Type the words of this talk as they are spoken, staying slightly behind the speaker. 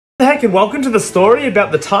Heck, and welcome to the story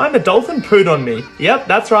about the time a dolphin pooed on me. Yep,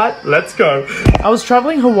 that's right, let's go. I was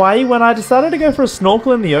traveling Hawaii when I decided to go for a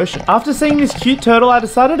snorkel in the ocean. After seeing this cute turtle, I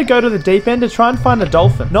decided to go to the deep end to try and find a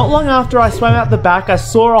dolphin. Not long after I swam out the back, I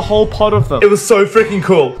saw a whole pod of them. It was so freaking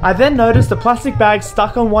cool. I then noticed a plastic bag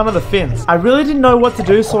stuck on one of the fins. I really didn't know what to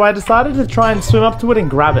do, so I decided to try and swim up to it and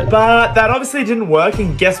grab it. But that obviously didn't work,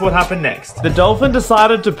 and guess what happened next? The dolphin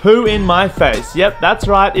decided to poo in my face. Yep, that's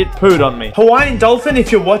right, it pooed on me. Hawaiian dolphin,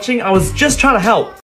 if you're watching, I was just trying to help.